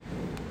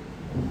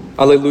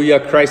Alleluia,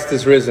 Christ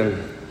is risen.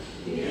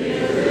 He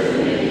is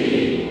risen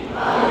indeed.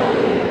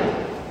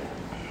 Alleluia.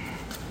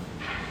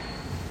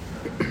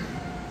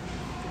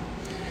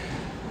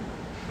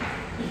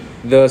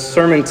 The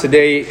sermon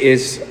today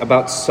is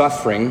about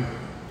suffering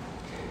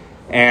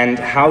and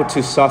how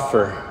to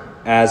suffer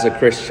as a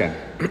Christian.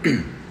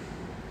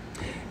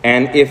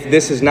 And if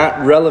this is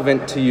not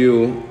relevant to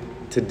you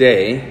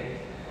today,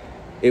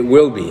 it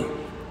will be.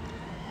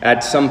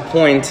 At some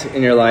point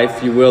in your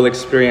life, you will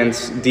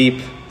experience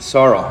deep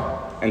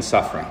sorrow and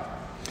suffering.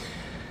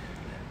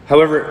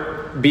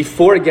 However,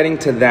 before getting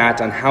to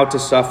that, on how to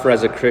suffer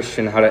as a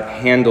Christian, how to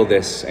handle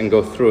this and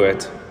go through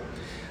it,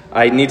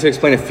 I need to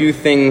explain a few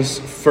things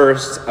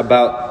first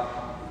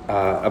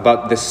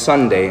about this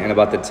Sunday and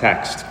about the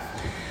text.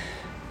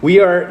 We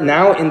are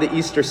now in the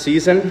Easter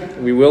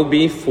season. We will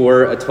be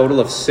for a total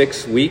of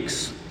 6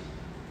 weeks.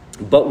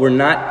 But we're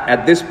not,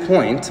 at this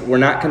point, we're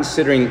not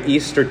considering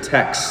Easter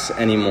texts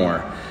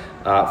anymore.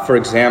 For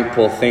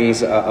example,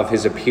 things of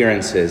his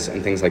appearances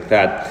and things like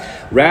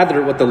that.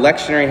 Rather, what the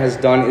lectionary has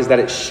done is that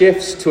it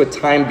shifts to a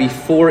time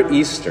before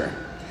Easter.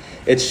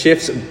 It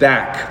shifts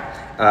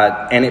back,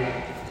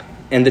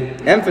 and the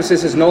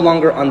emphasis is no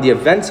longer on the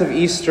events of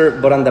Easter,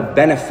 but on the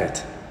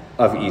benefit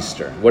of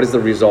Easter. What is the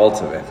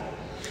result of it?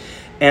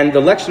 And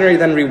the lectionary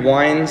then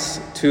rewinds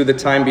to the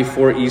time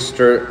before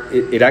Easter.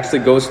 It actually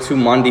goes to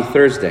Maundy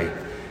Thursday,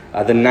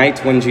 the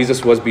night when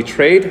Jesus was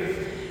betrayed,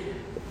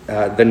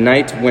 the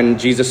night when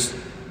Jesus,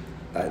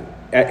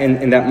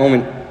 in that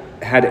moment,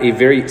 had a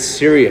very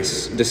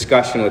serious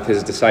discussion with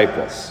his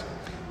disciples.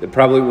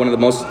 Probably one of the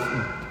most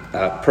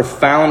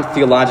profound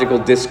theological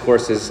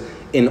discourses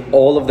in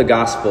all of the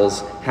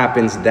Gospels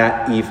happens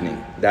that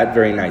evening, that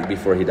very night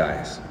before he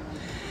dies.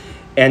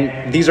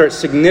 And these are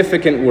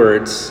significant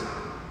words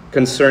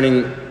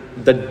concerning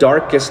the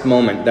darkest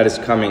moment that is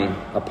coming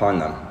upon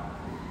them.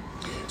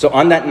 So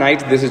on that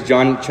night, this is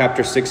John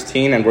chapter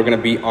 16, and we're going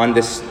to be on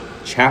this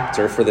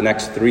chapter for the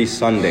next 3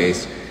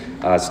 Sundays,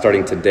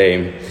 starting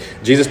today.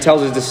 Jesus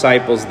tells his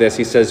disciples this.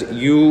 He says,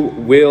 "You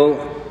will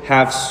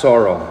have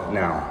sorrow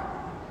now,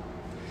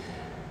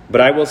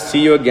 but I will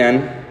see you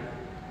again,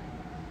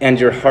 and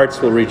your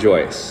hearts will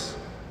rejoice."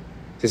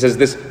 He says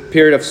this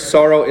period of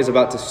sorrow is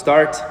about to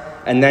start,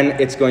 and then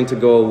it's going to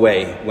go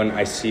away when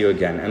I see you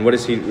again. And what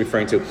is he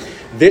referring to?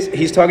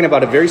 He's talking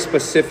about a very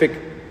specific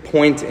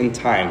point in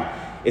time.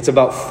 It's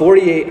about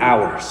 48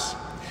 hours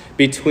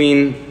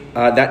between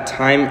that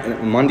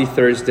time, Monday,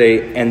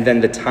 Thursday, and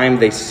then the time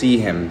they see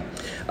him.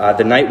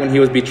 The night when he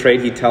was betrayed,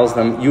 he tells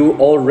them, "You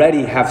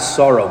already have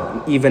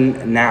sorrow,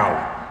 even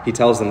now." He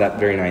tells them that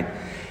very night.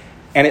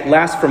 And it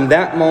lasts from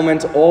that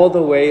moment all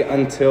the way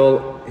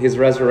until his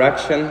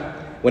resurrection,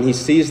 when he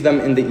sees them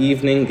in the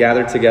evening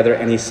gathered together,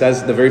 and he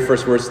says, the very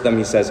first words to them,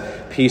 he says,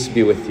 "Peace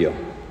be with you."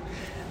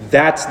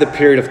 That's the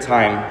period of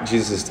time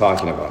Jesus is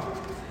talking about.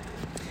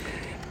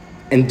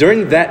 And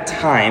during that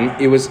time,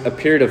 it was a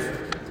period of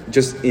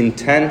just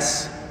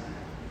intense,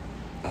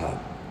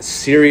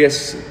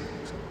 serious,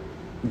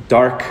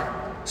 dark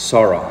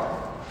sorrow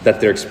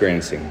that they're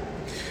experiencing.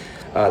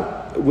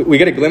 We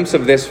get a glimpse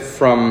of this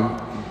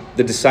from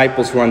the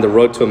disciples who are on the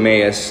road to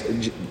Emmaus.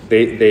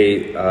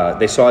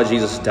 They saw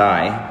Jesus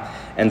die,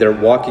 and they're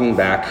walking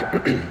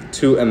back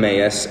to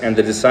Emmaus, and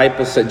the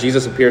disciples said,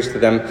 Jesus appears to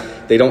them.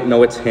 They don't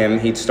know it's him.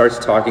 He starts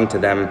talking to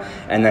them,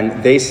 and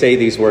then they say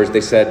these words.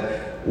 They said,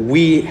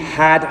 "We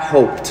had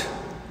hoped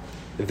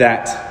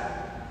that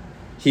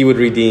he would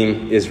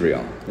redeem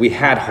Israel." We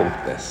had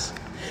hoped this,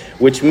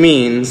 which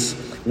means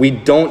we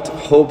don't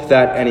hope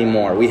that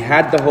anymore. We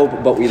had the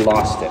hope, but we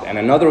lost it. And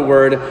another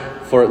word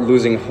for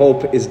losing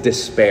hope is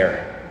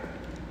despair.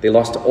 They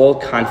lost all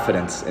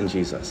confidence in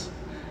Jesus.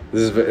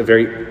 This is a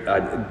very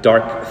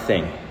dark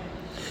thing.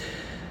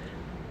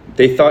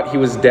 They thought he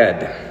was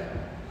dead.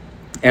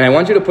 And I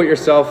want you to put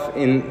yourself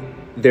in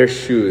their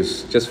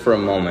shoes just for a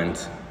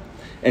moment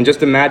and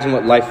just imagine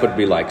what life would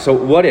be like. So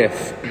what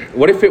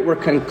if it were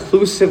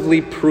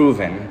conclusively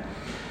proven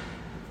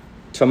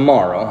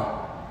tomorrow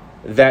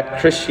that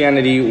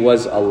Christianity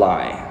was a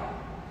lie?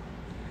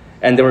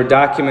 And there were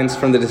documents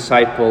from the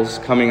disciples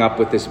coming up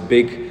with this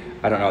big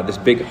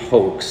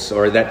hoax,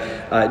 or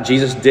that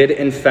Jesus did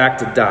in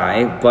fact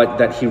die, but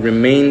that he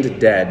remained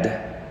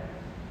dead,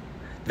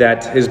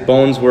 that his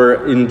bones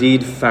were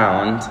indeed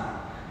found,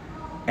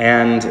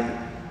 and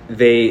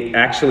they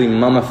actually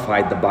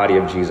mummified the body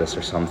of Jesus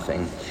or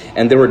something.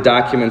 And there were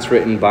documents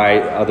written by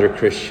other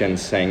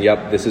Christians saying,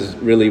 yep, this is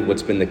really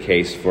what's been the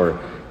case for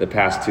the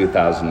past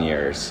 2,000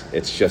 years.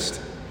 It's just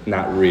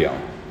not real.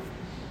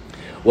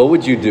 What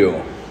would you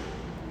do?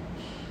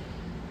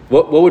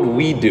 What would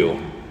we do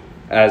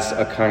as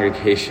a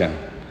congregation?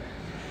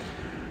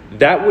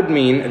 That would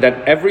mean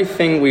that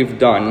everything you've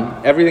done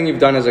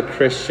as a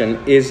Christian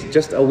is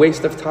just a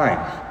waste of time.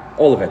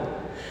 All of it.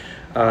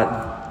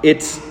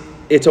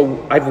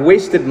 I've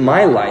wasted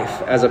my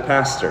life as a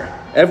pastor.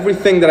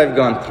 Everything that I've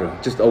gone through,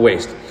 just a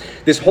waste.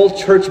 This whole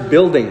church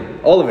building,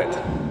 all of it,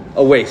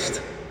 a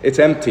waste. It's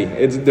empty.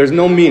 There's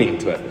no meaning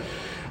to it.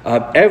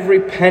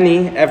 Every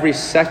penny, every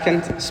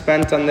second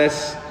spent on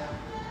this,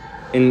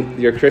 in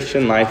your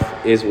Christian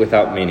life is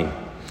without meaning.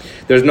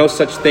 There's no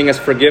such thing as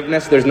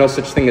forgiveness. There's no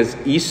such thing as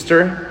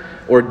Easter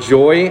or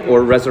joy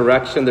or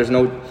resurrection.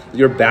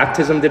 Your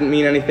baptism didn't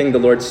mean anything. The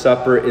Lord's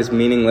Supper is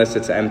meaningless.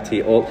 It's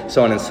empty,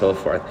 so on and so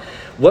forth.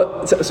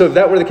 So if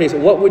that were the case,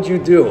 what would you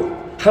do?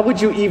 How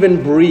would you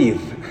even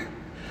breathe?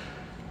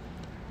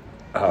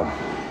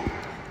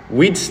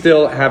 We'd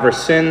still have our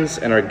sins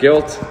and our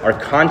guilt. Our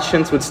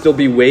conscience would still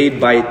be weighed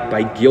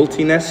by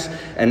guiltiness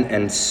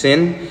and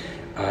sin.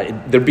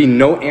 There'd be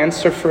no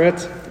answer for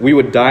it. We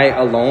would die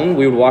alone.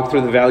 We would walk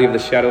through the valley of the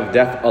shadow of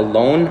death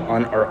alone,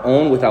 on our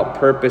own, without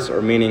purpose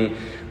or meaning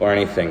or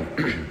anything.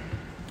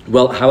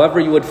 Well, however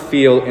you would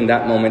feel in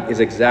that moment is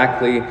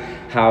exactly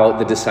how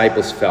the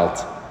disciples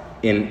felt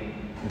in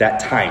that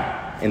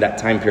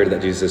time period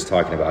that Jesus is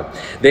talking about.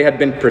 They had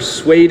been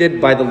persuaded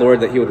by the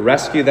Lord that he would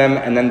rescue them,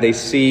 and then they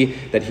see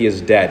that he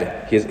is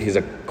dead. He's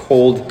a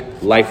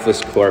cold,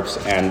 lifeless corpse,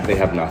 and they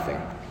have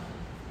nothing.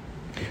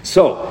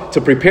 So,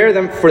 to prepare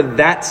them for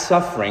that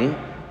suffering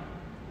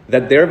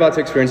that they're about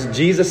to experience,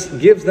 Jesus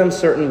gives them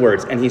certain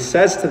words, and he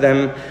says to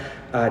them,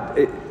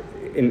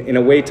 in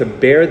a way to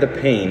bear the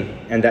pain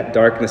and that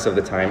darkness of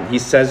the time, he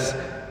says,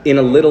 in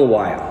a little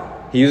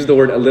while. He used the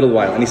word a little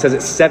while, and he says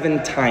it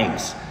 7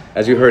 times,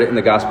 as you heard it in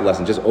the gospel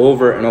lesson, just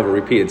over and over,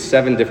 repeated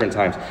 7 different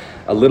times.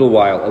 A little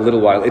while, a little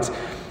while.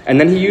 And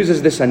then he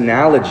uses this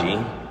analogy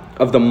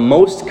of the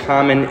most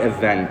common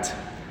event,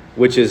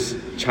 which is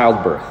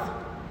childbirth.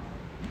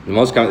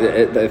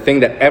 The thing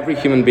that every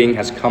human being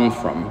has come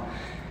from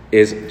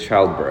is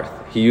childbirth.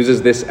 He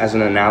uses this as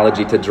an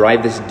analogy to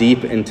drive this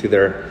deep into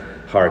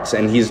their hearts.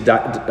 And he's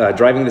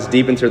driving this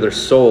deep into their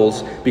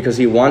souls because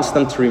he wants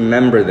them to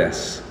remember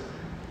this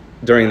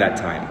during that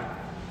time.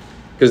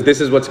 Because this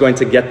is what's going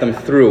to get them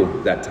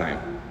through that time.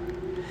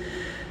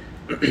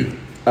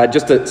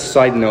 Just a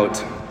side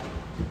note.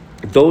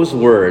 Those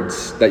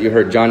words that you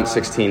heard, John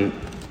 16,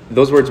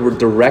 those words were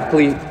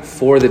directly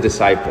for the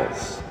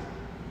disciples.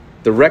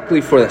 Directly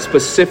for them,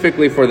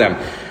 specifically for them.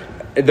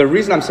 The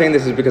reason I'm saying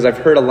this is because I've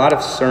heard a lot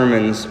of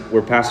sermons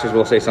where pastors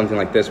will say something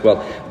like this: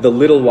 well, the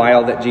little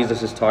while that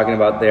Jesus is talking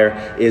about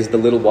there is the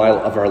little while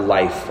of our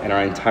life, and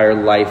our entire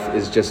life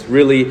is just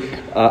really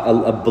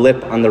a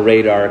blip on the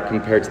radar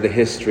compared to the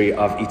history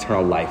of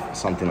eternal life,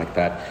 something like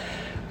that.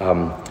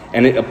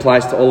 And it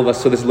applies to all of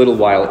us, so this little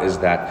while is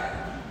that.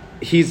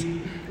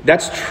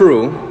 That's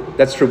true,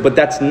 but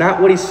that's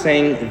not what he's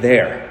saying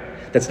there.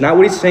 That's not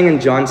what he's saying in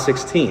John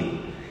 16.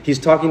 He's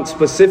talking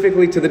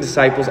specifically to the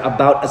disciples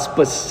about a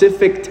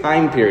specific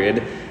time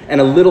period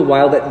and a little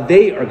while that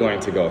they are going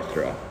to go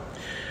through.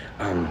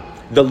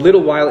 The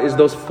little while is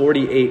those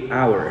 48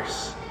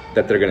 hours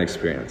that they're going to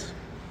experience.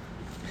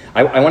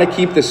 I want to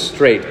keep this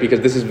straight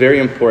because this is very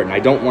important. I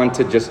don't want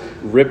to just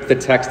rip the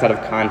text out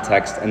of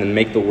context and then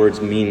make the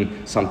words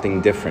mean something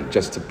different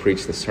just to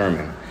preach the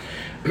sermon.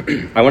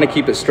 I want to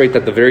keep it straight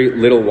that the very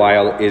little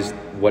while is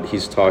what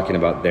he's talking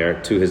about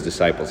there to his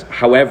disciples.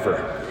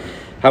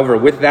 However,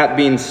 with that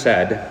being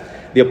said,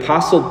 the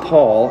Apostle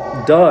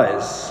Paul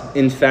does,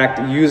 in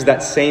fact, use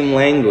that same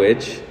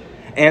language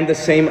and the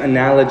same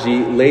analogy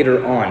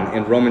later on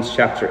in Romans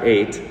chapter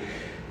 8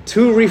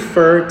 to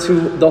refer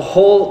to the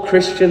whole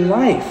Christian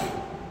life.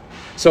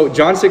 So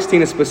John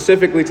 16 is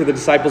specifically to the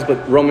disciples,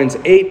 but Romans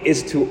 8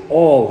 is to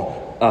all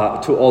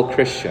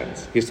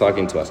Christians. He's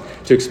talking to us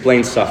to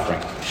explain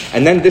suffering.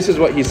 And then this is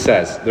what he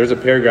says. There's a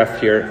paragraph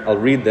here. I'll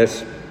read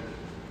this.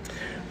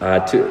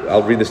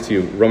 I'll read this to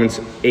you. Romans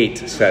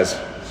 8 says,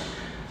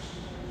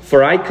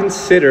 "For I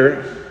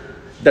consider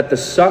that the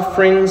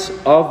sufferings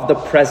of the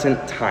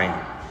present time,"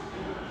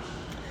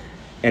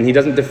 and he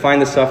doesn't define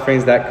the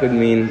sufferings. That could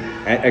mean,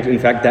 in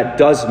fact, that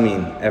does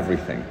mean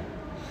everything.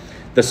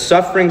 "The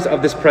sufferings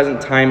of this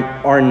present time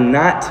are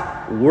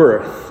not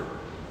worth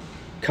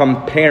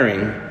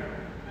comparing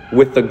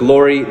with the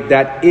glory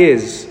that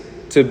is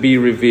to be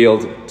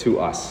revealed to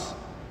us.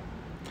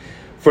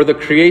 For the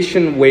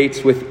creation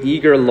waits with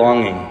eager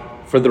longing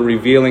for the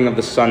revealing of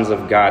the sons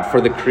of God.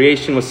 For the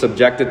creation was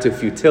subjected to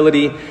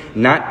futility,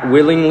 not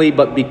willingly,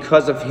 but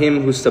because of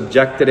him who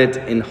subjected it,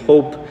 in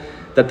hope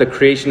that the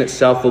creation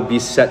itself will be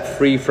set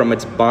free from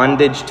its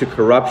bondage to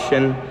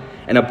corruption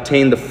and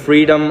obtain the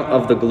freedom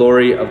of the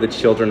glory of the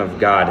children of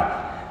God.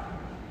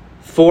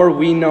 For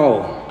we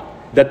know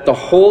that the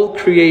whole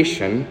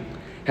creation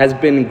has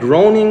been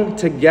groaning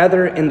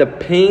together in the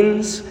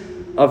pains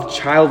of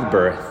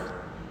childbirth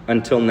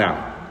until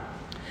now.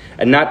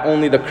 And not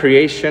only the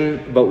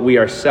creation, but we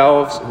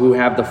ourselves who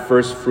have the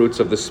first fruits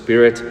of the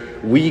Spirit,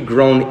 we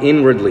groan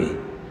inwardly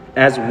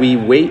as we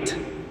wait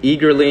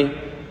eagerly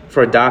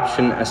for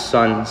adoption as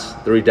sons,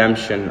 the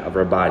redemption of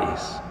our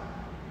bodies.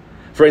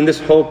 For in this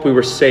hope we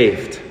were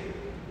saved.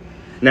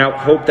 Now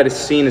hope that is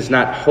seen is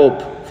not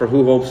hope, for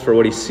who hopes for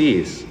what he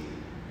sees?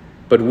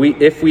 But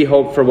if we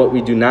hope for what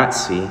we do not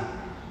see,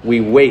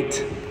 we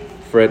wait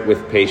for it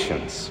with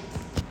patience."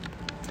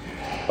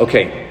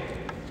 Okay.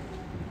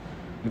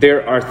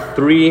 There are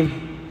 3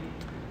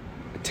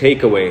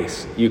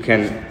 takeaways you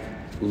can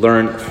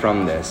learn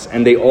from this.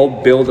 And they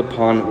all build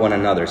upon one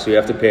another, so you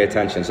have to pay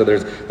attention. So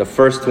there's the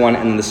first one,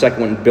 and the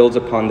second one builds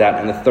upon that,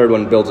 and the third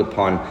one builds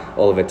upon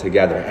all of it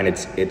together. And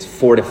it's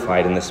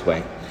fortified in this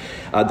way.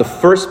 The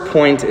first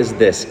point is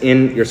this: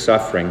 in your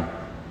suffering.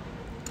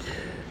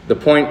 The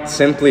point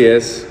simply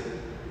is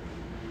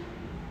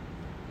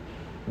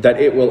that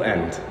it will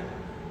end.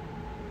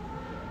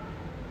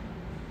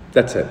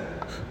 That's it.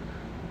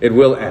 It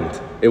will end.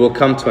 It will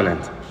come to an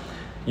end.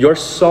 Your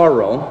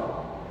sorrow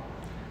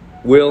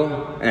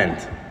will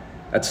end.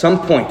 At some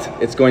point,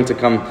 it's going to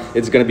come,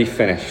 it's going to be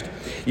finished.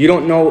 You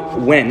don't know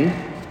when,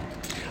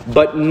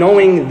 but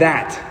knowing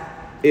that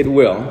it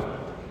will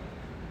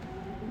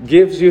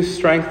gives you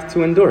strength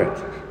to endure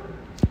it.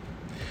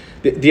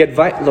 The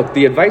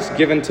advice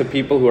given to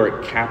people who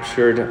are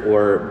captured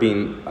or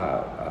being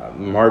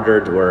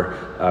martyred or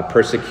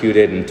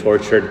persecuted and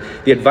tortured,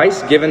 the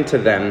advice given to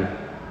them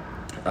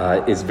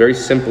is very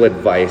simple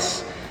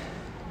advice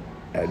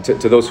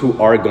to those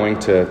who are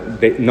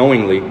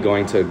knowingly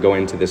going to go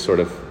into this sort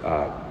of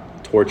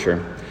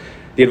torture.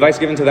 The advice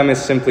given to them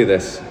is simply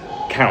this: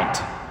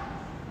 count.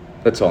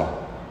 That's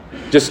all.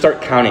 Just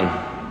start counting.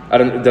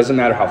 It doesn't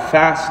matter how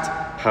fast,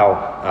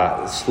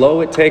 how slow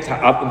it takes,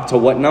 up to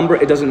what number,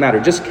 it doesn't matter.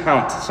 Just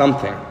count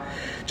something.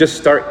 Just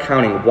start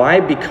counting.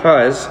 Why?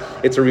 Because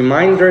it's a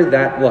reminder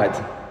that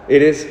what?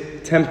 It is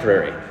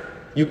temporary.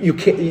 You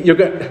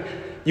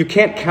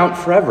can't count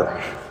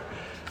forever.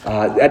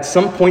 At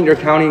some point, your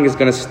counting is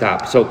going to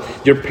stop. So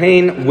your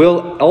pain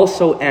will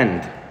also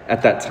end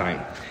at that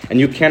time. And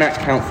you cannot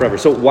count forever.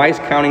 So why is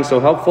counting so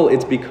helpful?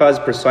 It's because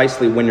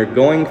precisely when you're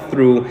going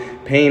through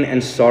pain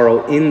and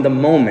sorrow in the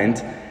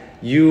moment,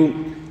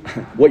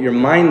 what your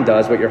mind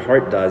does, what your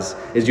heart does,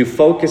 is you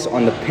focus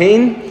on the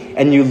pain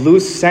and you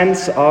lose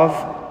sense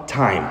of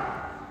time.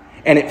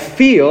 And it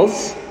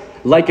feels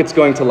like it's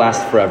going to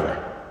last forever.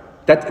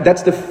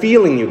 That's the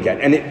feeling you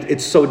get. And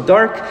it's so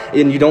dark,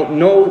 and you don't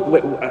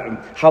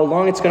know how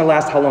long it's going to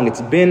last, how long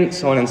it's been,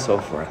 so on and so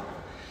forth.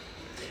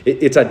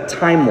 It's a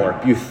time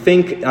warp. You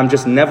think, I'm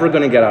just never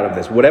going to get out of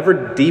this.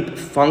 Whatever deep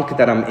funk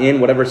that I'm in,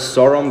 whatever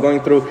sorrow I'm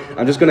going through,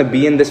 I'm just going to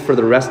be in this for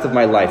the rest of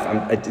my life.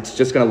 It's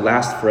just going to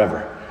last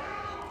forever.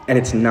 And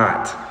it's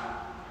not.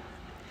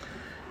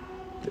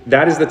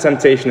 That is the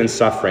temptation in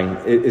suffering,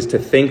 is to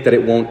think that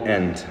it won't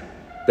end,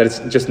 that it's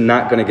just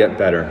not going to get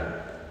better.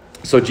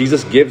 So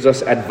Jesus gives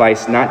us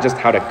advice, not just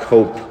how to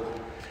cope,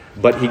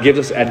 but he gives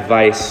us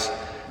advice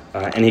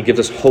and he gives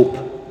us hope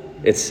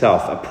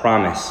itself, a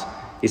promise.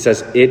 He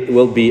says, it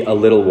will be a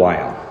little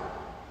while,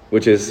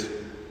 which is,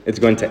 it's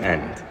going to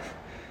end.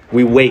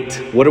 We wait.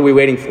 What are we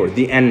waiting for?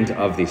 The end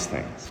of these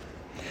things.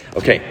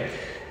 Okay,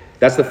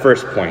 that's the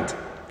first point.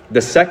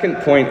 The second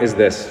point is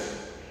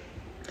this: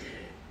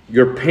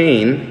 your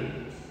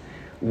pain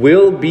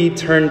will be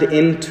turned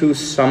into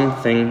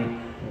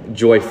something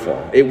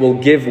joyful. It will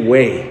give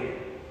way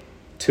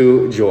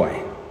to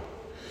joy.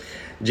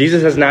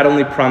 Jesus has not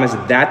only promised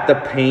that the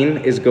pain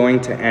is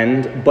going to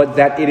end, but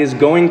that it is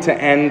going to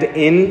end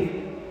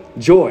in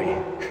joy.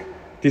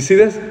 Do you see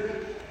this?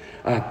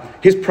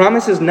 His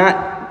promise is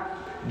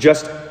not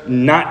just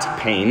not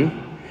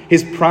pain.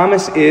 His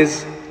promise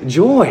is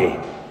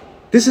joy.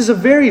 This is a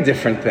very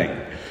different thing.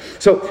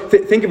 So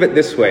think of it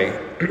this way.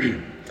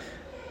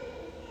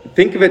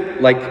 Think of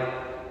it like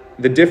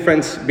the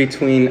difference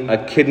between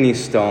a kidney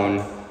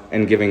stone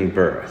and giving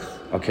birth.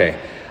 Okay,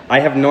 I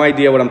have no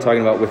idea what I'm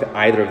talking about with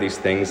either of these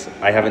things.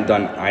 I haven't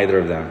done either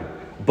of them.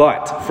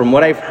 But from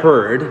what I've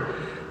heard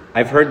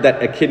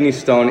that a kidney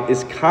stone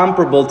is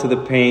comparable to the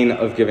pain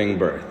of giving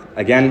birth.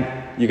 Again,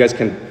 you guys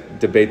can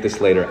debate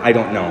this later. I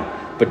don't know,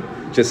 but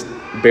just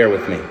bear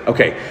with me.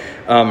 Okay,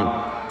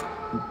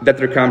 that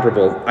they're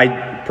comparable.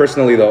 I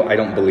personally, though, I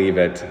don't believe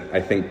it. I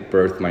think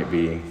birth might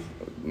be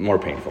more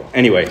painful.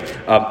 Anyway,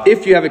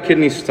 if you have a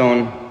kidney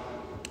stone,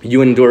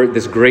 you endure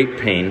this great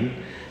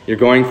pain. You're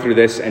going through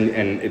this and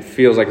it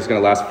feels like it's going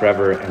to last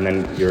forever, and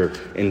then you're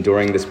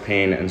enduring this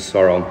pain and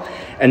sorrow.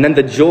 And then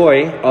the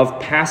joy of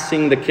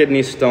passing the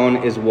kidney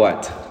stone is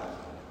what?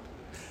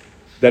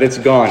 That it's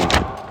gone.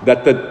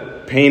 That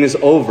the pain is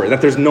over.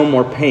 That there's no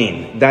more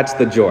pain. That's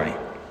the joy.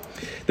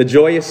 The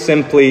joy is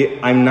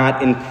simply, I'm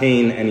not in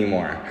pain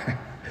anymore.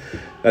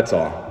 That's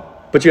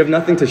all. But you have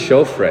nothing to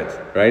show for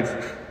it, right?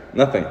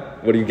 Nothing.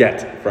 What do you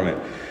get from it?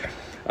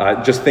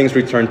 Just things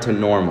return to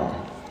normal.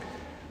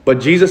 But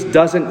Jesus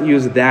doesn't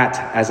use that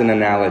as an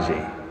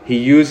analogy. He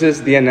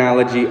uses the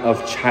analogy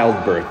of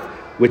childbirth,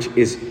 which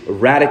is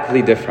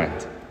radically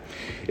different.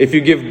 If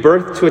you give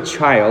birth to a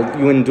child,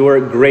 you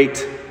endure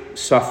great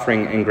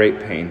suffering and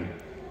great pain.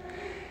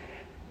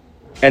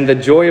 And the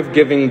joy of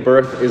giving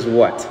birth is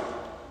what?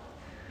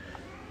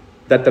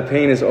 That the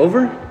pain is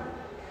over?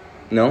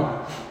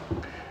 No.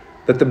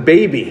 That the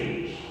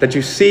baby, that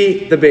you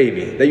see the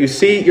baby, that you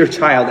see your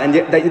child, and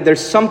yet that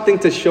there's something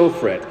to show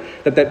for it.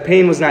 That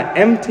pain was not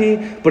empty,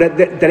 but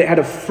that it had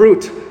a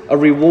fruit, a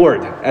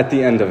reward at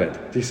the end of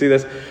it. Do you see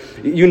this?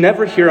 You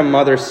never hear a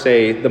mother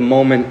say the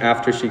moment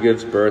after she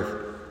gives birth,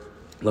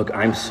 look,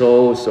 I'm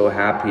so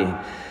happy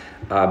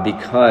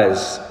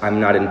because I'm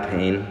not in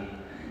pain.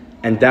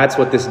 And that's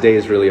what this day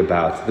is really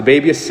about. The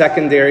baby is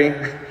secondary.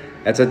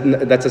 That's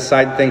a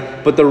side thing.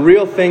 But the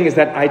real thing is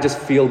that I just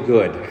feel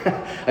good.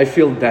 I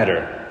feel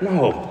better.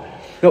 No,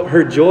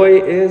 her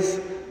joy is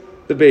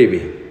the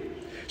baby.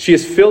 She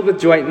is filled with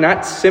joy,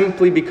 not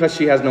simply because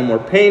she has no more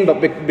pain,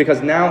 but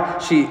because now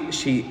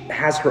she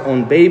has her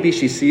own baby.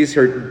 She sees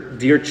her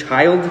dear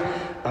child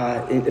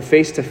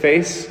face to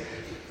face.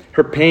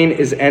 Her pain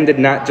is ended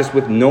not just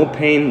with no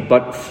pain,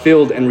 but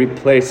filled and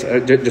replaced,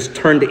 just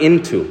turned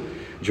into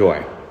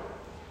joy.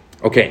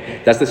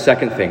 Okay, that's the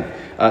second thing.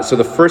 So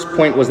the first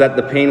point was that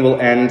the pain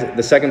will end.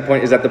 The second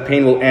point is that the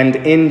pain will end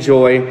in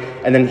joy.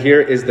 And then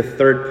here is the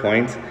third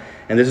point.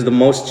 And this is the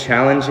most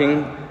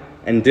challenging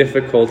and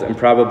difficult, and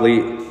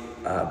probably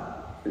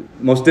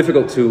most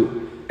difficult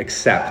to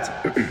accept.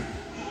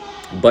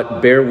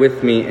 But bear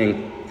with me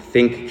and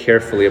think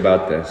carefully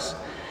about this.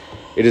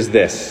 It is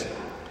this: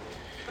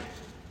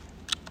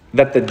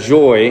 that the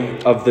joy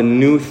of the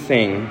new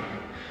thing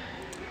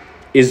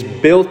is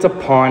built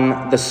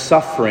upon the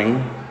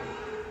suffering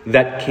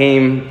that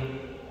came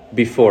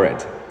before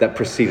it, that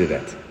preceded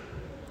it.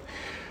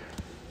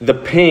 The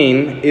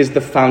pain is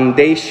the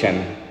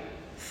foundation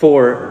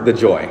for the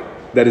joy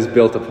that is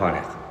built upon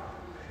it.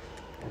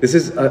 This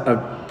is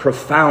a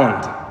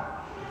profound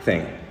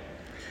thing.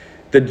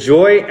 The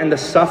joy and the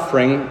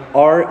suffering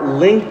are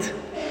linked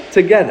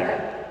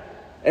together.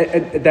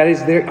 That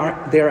is, they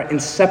are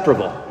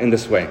inseparable in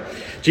this way.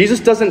 Jesus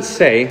doesn't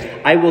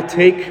say, I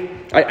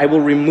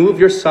will remove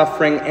your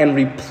suffering and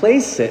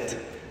replace it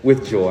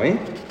with joy,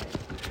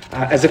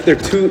 as if they're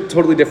two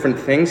totally different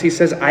things. He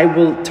says, I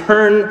will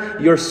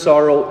turn your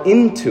sorrow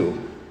into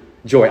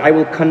joy. I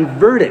will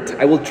convert it.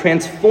 I will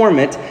transform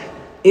it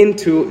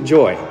into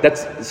joy.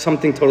 That's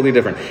something totally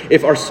different.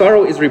 If our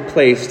sorrow is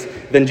replaced,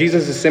 then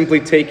Jesus is simply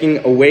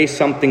taking away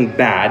something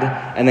bad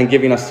and then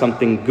giving us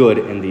something good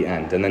in the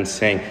end, and then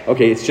saying,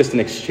 okay, it's just an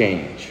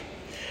exchange.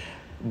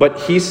 But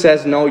he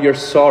says, no, your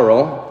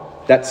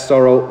sorrow, that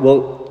sorrow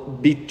will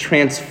be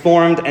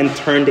transformed and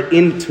turned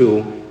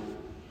into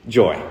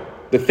joy.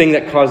 The thing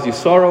that caused you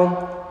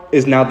sorrow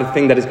is now the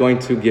thing that is going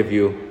to give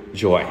you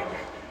joy,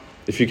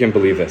 if you can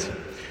believe this.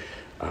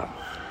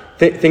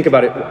 Think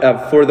about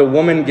it. For the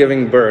woman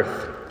giving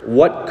birth,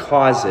 what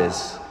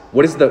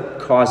is the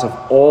cause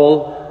of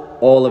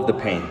all of the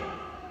pain?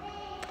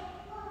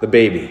 The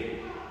baby.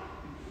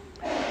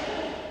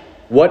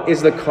 What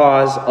is the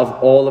cause of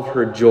all of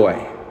her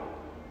joy?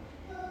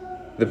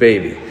 The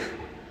baby.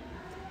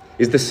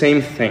 Is the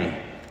same thing.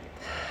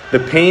 The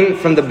pain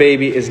from the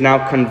baby is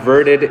now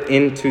converted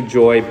into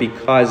joy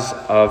because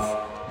of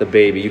the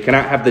baby. You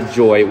cannot have the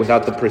joy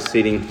without the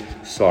preceding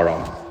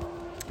sorrow.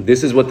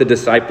 This is what the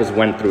disciples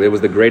went through. It was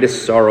the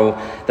greatest sorrow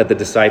that the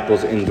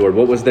disciples endured.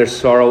 What was their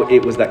sorrow?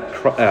 It was that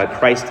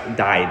Christ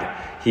died.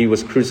 He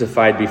was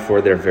crucified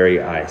before their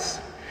very eyes.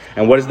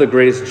 And what is the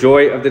greatest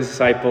joy of the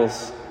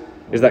disciples?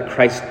 Is that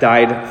Christ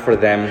died for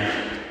them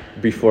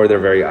before their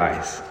very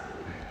eyes.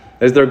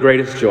 That is their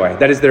greatest joy.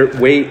 That is their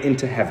way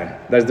into heaven.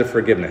 That is their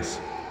forgiveness.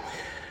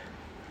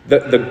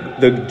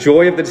 The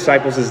joy of the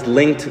disciples is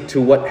linked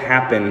to what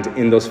happened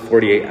in those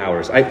 48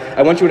 hours.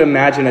 I want you to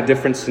imagine a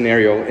different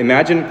scenario.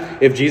 Imagine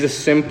if Jesus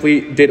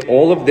simply did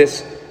all of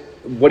this,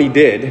 what he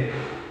did,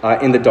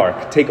 in the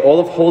dark. Take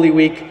all of Holy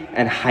Week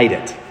and hide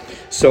it.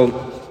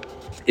 So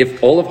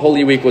if all of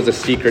Holy Week was a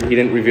secret, he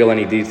didn't reveal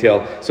any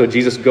detail. So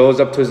Jesus goes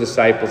up to his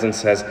disciples and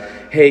says,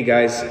 hey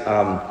guys,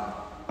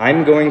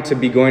 I'm going to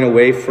be going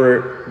away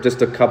for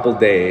just a couple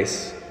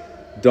days.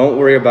 Don't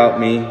worry about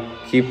me.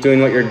 Keep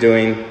doing what you're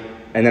doing.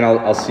 And then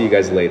I'll see you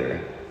guys later.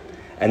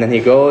 And then he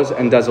goes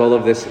and does all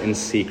of this in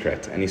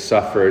secret. And he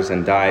suffers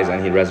and dies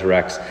and he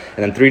resurrects. And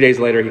then 3 days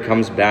later he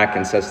comes back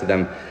and says to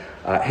them,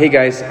 hey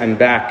guys, I'm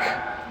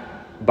back.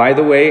 By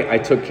the way, I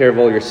took care of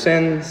all your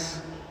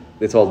sins.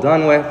 It's all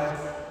done with.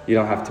 You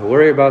don't have to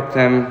worry about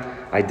them.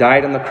 I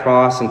died on the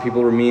cross and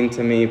people were mean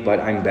to me,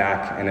 but I'm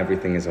back and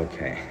everything is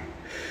okay.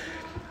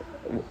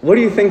 What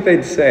do you think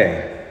they'd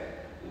say?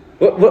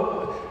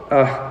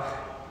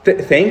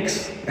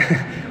 Thanks?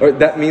 Or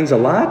that means a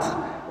lot?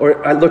 Or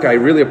look, I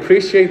really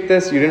appreciate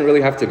this. You didn't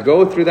really have to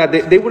go through that.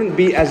 They wouldn't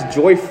be as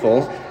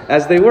joyful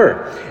as they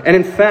were. And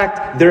in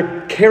fact,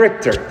 their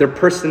character, their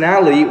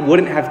personality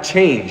wouldn't have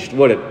changed,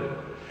 would it?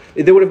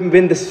 They would have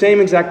been the same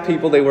exact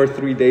people they were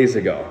 3 days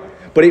ago.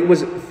 But it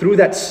was through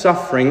that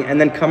suffering and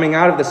then coming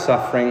out of the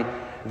suffering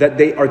that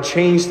they are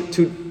changed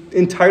to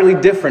entirely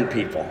different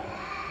people.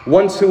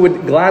 Ones who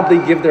would gladly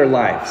give their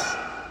lives,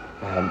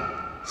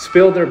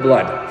 spill their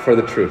blood for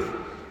the truth.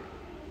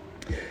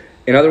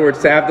 In other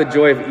words, to have the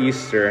joy of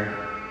Easter,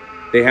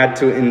 they had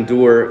to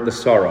endure the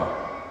sorrow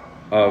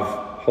of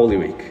Holy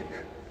Week.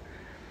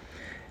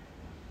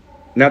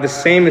 Now, the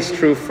same is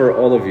true for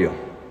all of you.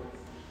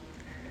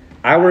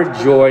 Our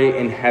joy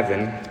in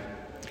heaven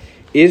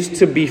is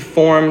to be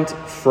formed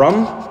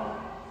from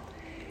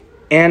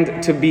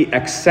and to be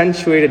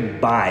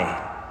accentuated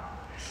by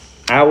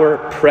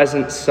our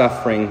present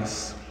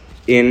sufferings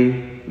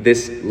in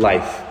this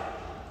life.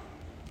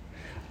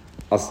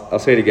 I'll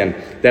say it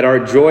again, that our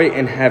joy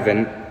in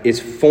heaven is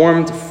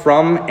formed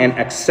from and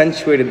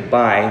accentuated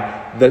by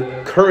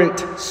the current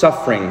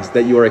sufferings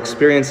that you are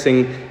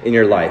experiencing in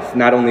your life.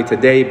 Not only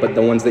today, but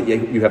the ones that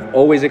you have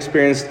always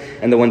experienced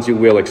and the ones you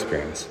will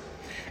experience.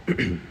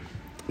 I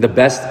think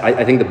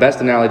the best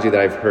analogy that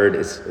I've heard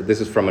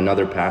this is from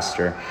another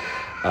pastor.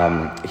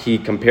 He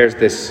compares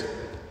this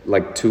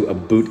like to a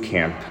boot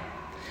camp.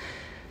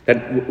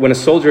 That when a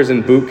soldier is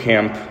in boot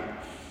camp,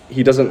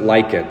 he doesn't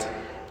like it.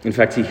 In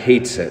fact, he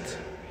hates it.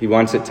 He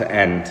wants it to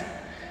end.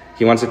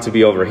 He wants it to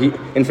be over.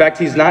 In fact,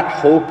 he's not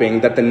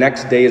hoping that the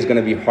next day is going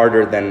to be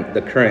harder than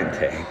the current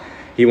day.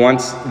 He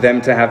wants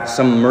them to have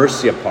some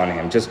mercy upon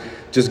him.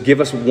 Just give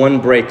us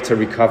one break to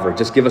recover.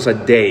 Just give us a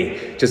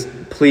day.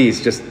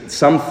 Please, just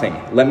something.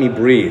 Let me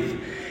breathe.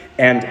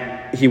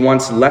 And he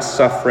wants less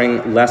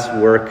suffering, less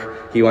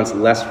work. He wants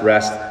less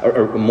rest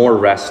or more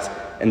rest.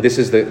 And this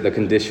is the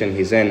condition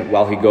he's in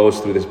while he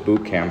goes through this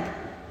boot camp.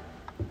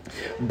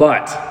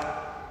 But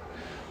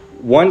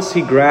once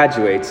he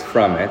graduates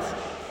from it,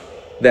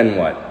 then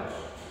what?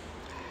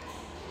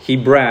 He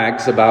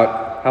brags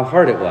about how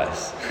hard it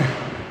was.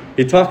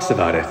 He talks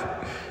about it.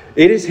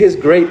 It is his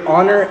great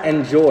honor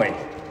and joy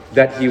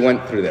that he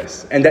went through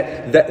this. And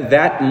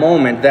that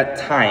moment, that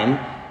time,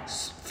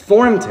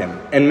 formed him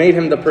and made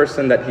him the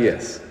person that he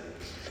is.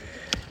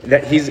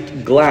 That he's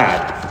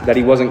glad that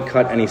he wasn't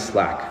cut any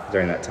slack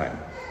during that time.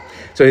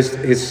 So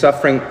his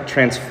suffering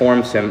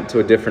transforms him to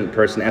a different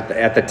person.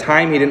 At the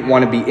time, he didn't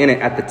want to be in it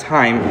at the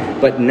time,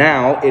 but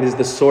now it is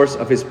the source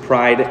of his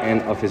pride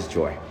and of his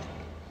joy.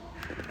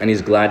 And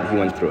he's glad he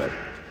went through it.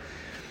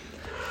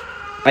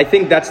 I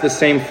think that's the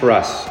same for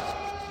us.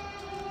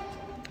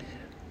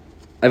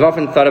 I've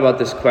often thought about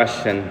this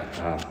question,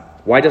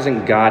 why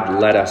doesn't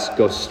God let us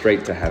go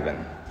straight to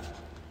heaven?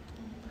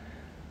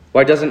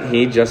 Why doesn't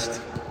he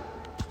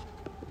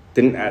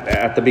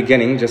at the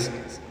beginning, just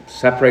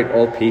separate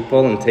all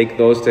people and take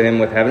those to him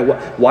with heaven?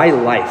 Why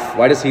life?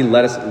 Why does he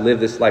let us live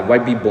this life? Why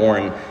be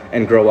born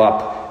and grow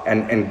up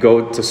and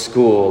go to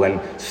school and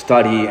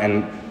study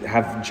and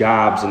have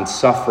jobs and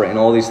suffer and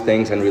all these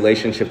things and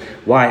relationships?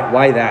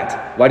 Why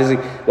that? Why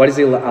does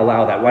he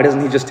allow that? Why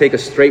doesn't he just take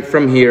us straight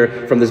from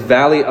here, from this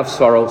valley of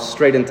sorrow,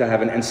 straight into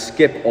heaven and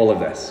skip all of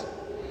this?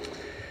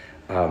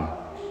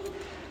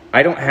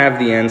 I don't have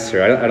the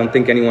answer. I don't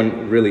think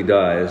anyone really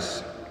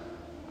does.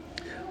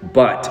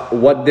 But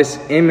what this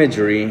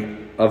imagery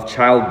of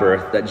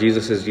childbirth that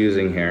Jesus is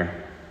using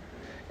here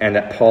and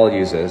that Paul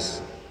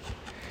uses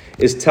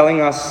is telling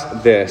us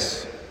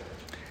this,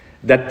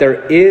 that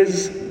there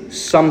is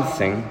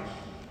something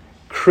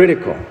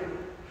critical.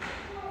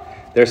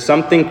 There's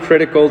something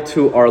critical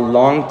to our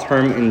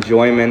long-term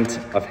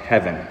enjoyment of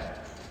heaven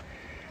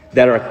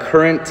that our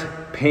current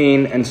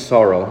pain and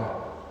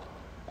sorrow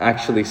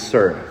actually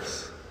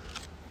serves.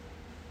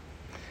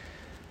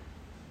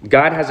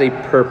 God has a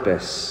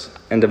purpose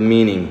and a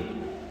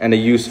meaning and a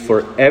use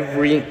for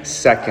every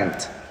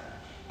second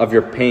of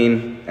your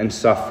pain and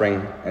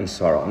suffering and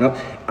sorrow. No,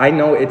 I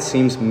know it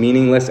seems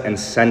meaningless and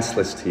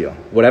senseless to you,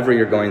 whatever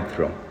you're going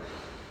through.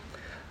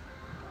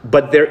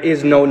 But there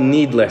is no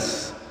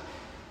needless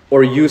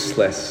or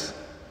useless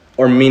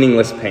or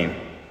meaningless pain.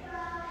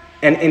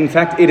 And in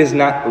fact, it is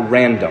not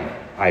random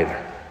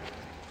either.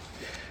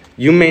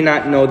 You may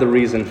not know the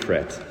reason for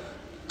it.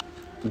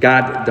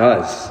 God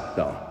does,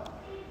 though.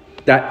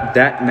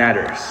 That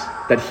matters,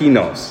 that he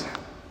knows.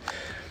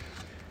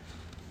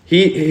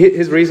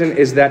 His reason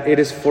is that it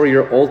is for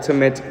your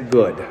ultimate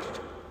good.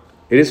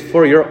 It is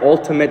for your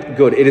ultimate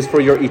good. It is for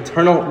your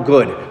eternal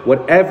good,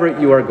 whatever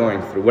you are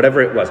going through,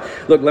 whatever it was.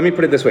 Look, let me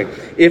put it this way.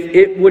 If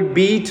it would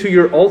be to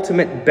your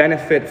ultimate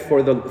benefit if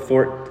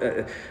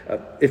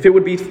it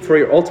would be for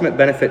your ultimate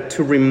benefit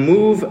to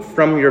remove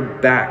from your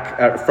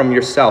back, from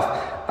yourself,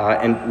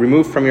 and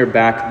remove from your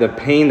back the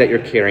pain that you're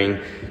carrying,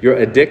 your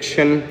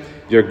addiction,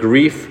 your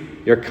grief,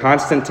 your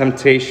constant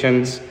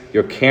temptations,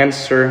 your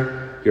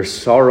cancer, your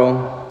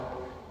sorrow,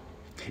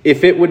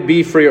 if it would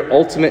be for your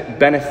ultimate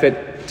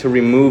benefit to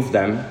remove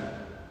them,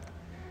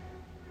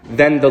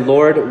 then the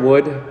Lord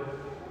would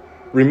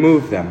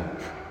remove them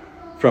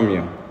from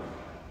you.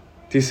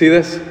 Do you see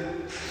this?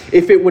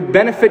 If it would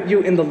benefit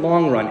you in the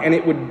long run and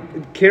it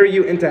would carry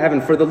you into heaven,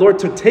 for the Lord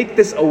to take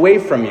this away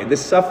from you,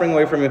 this suffering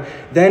away from you,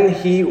 then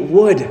he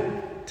would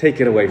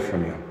take it away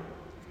from you.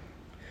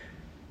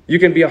 You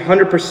can be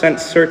 100%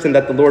 certain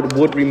that the Lord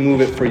would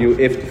remove it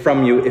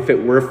from you if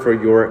it were for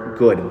your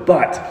good.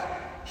 But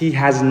he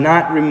has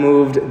not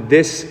removed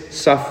this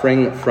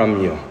suffering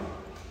from you.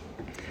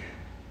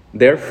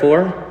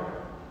 Therefore,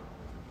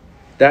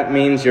 that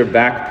means your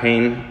back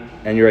pain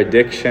and your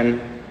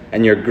addiction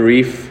and your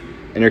grief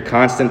and your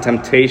constant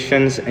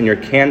temptations and your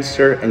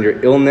cancer and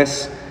your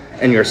illness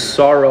and your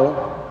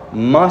sorrow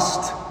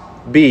must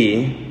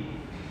be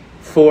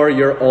for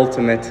your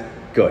ultimate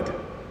good.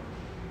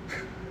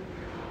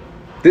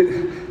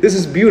 This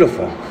is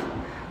beautiful.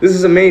 This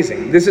is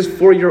amazing. This is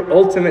for your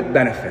ultimate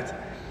benefit.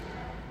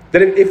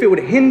 That if it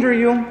would hinder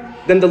you,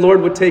 then the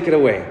Lord would take it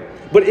away.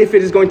 But if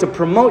it is going to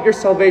promote your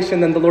salvation,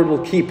 then the Lord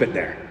will keep it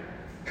there.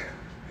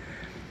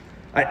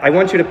 I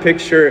want you to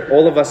picture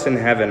all of us in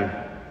heaven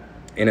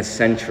in a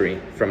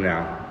century from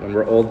now, when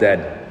we're all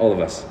dead, all of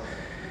us.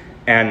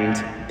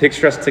 And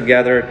picture us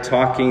together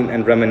talking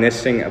and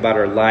reminiscing about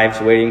our lives,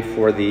 waiting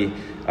for the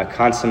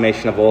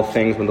consummation of all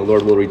things when the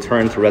Lord will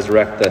return to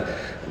resurrect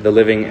the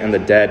living and the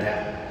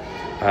dead.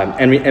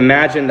 And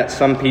imagine that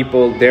some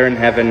people there in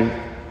heaven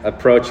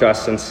approach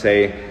us and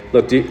say,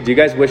 look, do you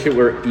guys wish it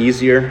were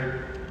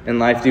easier in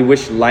life? Do you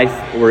wish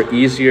life were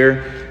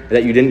easier,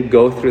 that you didn't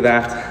go through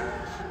that,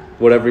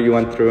 whatever you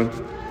went through?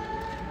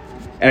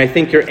 And I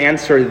think your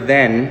answer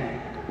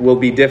then will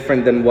be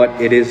different than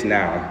what it is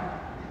now.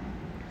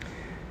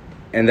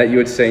 And that you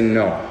would say,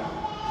 no.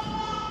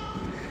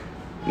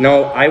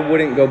 No, I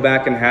wouldn't go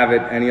back and have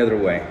it any other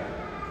way.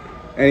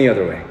 Any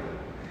other way.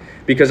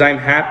 Because I'm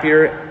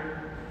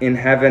happier in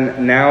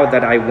heaven now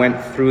that I went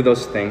through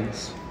those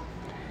things.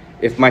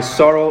 If my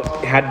sorrow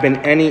had been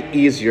any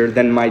easier,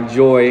 then my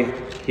joy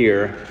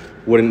here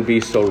wouldn't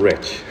be so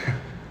rich.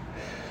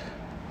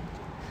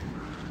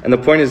 And the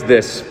point is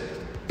this: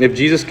 if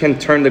Jesus can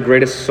turn the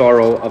greatest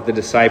sorrow of the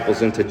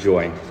disciples into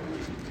joy,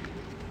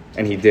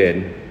 and he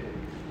did,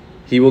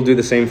 he will do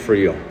the same for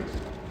you.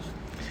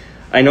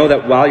 I know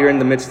that while you're in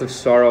the midst of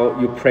sorrow,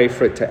 you pray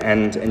for it to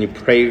end, and you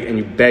pray and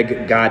you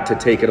beg God to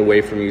take it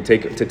away from you,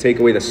 to take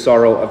away the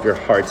sorrow of your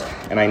heart.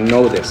 And I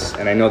know this,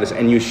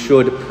 and you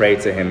should pray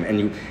to him, and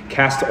you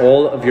cast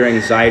all of your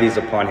anxieties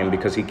upon him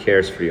because he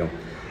cares for you.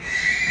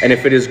 And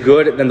if it is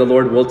good, then the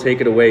Lord will take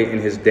it away in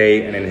his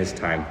day and in his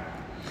time.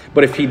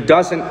 But if he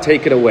doesn't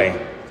take it away,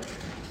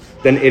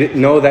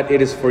 then know that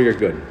it is for your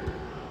good.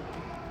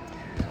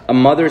 A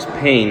mother's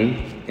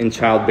pain in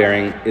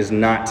childbearing is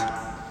not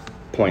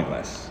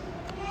pointless.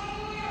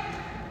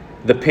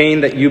 The pain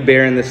that you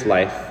bear in this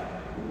life,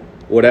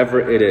 whatever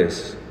it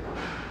is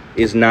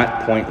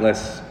not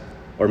pointless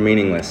or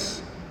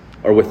meaningless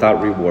or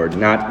without reward.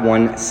 Not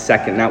 1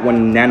 second, not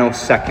 1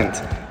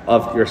 nanosecond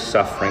of your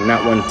suffering.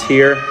 Not one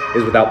tear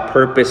is without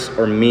purpose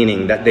or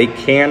meaning, that they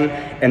can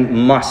and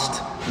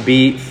must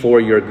be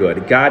for your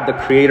good. God, the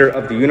creator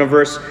of the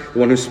universe, the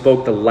one who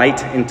spoke the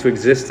light into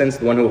existence,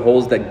 the one who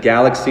holds the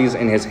galaxies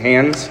in his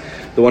hands,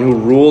 the one who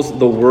rules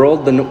the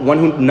world, the one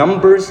who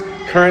numbers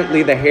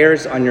currently the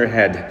hairs on your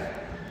head,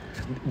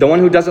 the one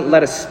who doesn't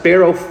let a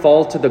sparrow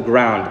fall to the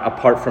ground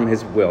apart from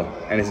his will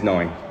and his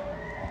knowing.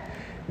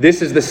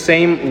 This is the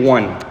same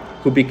one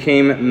who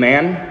became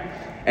man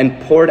and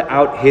poured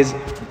out his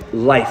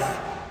life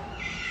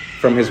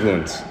from his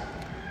wounds,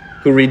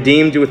 who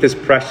redeemed you with his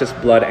precious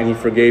blood, and he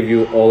forgave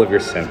you all of your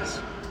sins.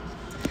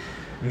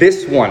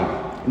 This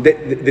one,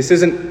 this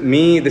isn't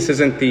me, this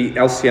isn't the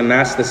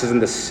LCMS, this isn't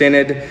the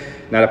synod,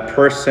 not a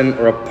person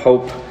or a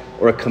pope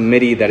or a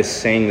committee that is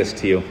saying this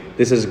to you.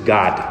 This is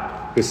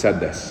God who said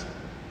this.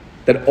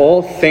 That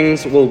all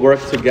things will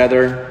work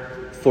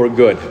together for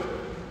good,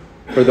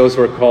 for those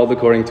who are called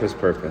according to his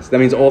purpose. That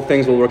means all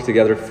things will work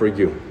together for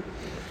you,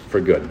 for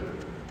good.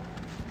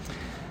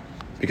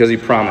 Because he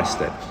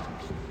promised it.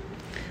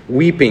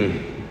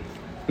 Weeping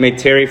may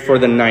tarry for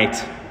the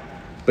night,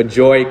 but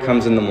joy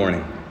comes in the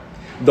morning.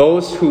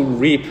 Those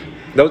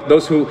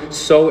who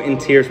sow in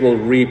tears will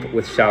reap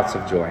with shouts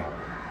of joy.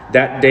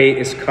 That day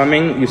is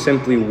coming. You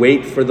simply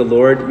wait for the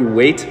Lord. You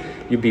wait.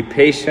 You be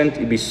patient.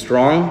 You be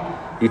strong.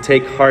 You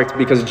take heart,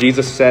 because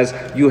Jesus says,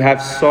 you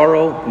have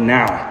sorrow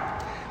now,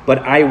 but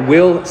I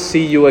will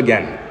see you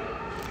again.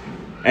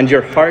 And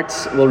your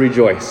hearts will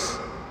rejoice.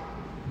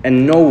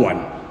 And no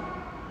one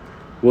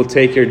will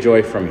take your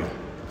joy from you.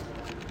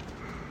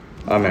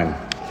 Amen.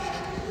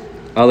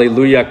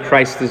 Alleluia,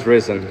 Christ is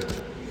risen.